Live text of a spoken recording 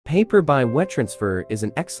Paper by WetTransfer is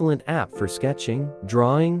an excellent app for sketching,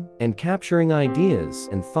 drawing, and capturing ideas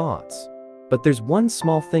and thoughts. But there's one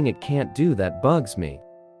small thing it can't do that bugs me.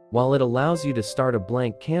 While it allows you to start a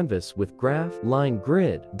blank canvas with graph, line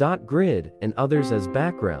grid, dot grid, and others as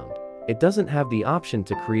background, it doesn't have the option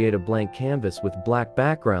to create a blank canvas with black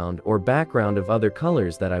background or background of other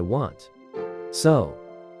colors that I want. So,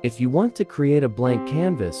 if you want to create a blank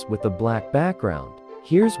canvas with a black background,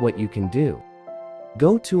 here's what you can do.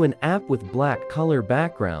 Go to an app with black color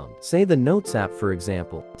background, say the Notes app for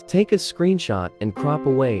example. Take a screenshot and crop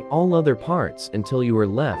away all other parts until you are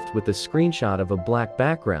left with a screenshot of a black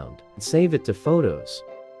background. Save it to Photos.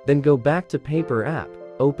 Then go back to Paper app,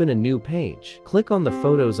 open a new page, click on the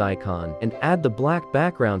Photos icon and add the black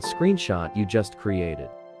background screenshot you just created.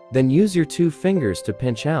 Then use your 2 fingers to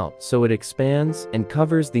pinch out so it expands and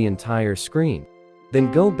covers the entire screen.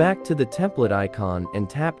 Then go back to the template icon and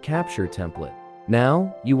tap Capture Template.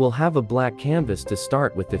 Now, you will have a black canvas to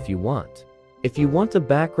start with if you want. If you want a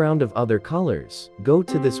background of other colors, go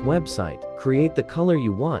to this website, create the color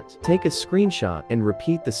you want, take a screenshot and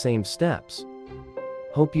repeat the same steps.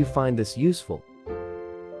 Hope you find this useful.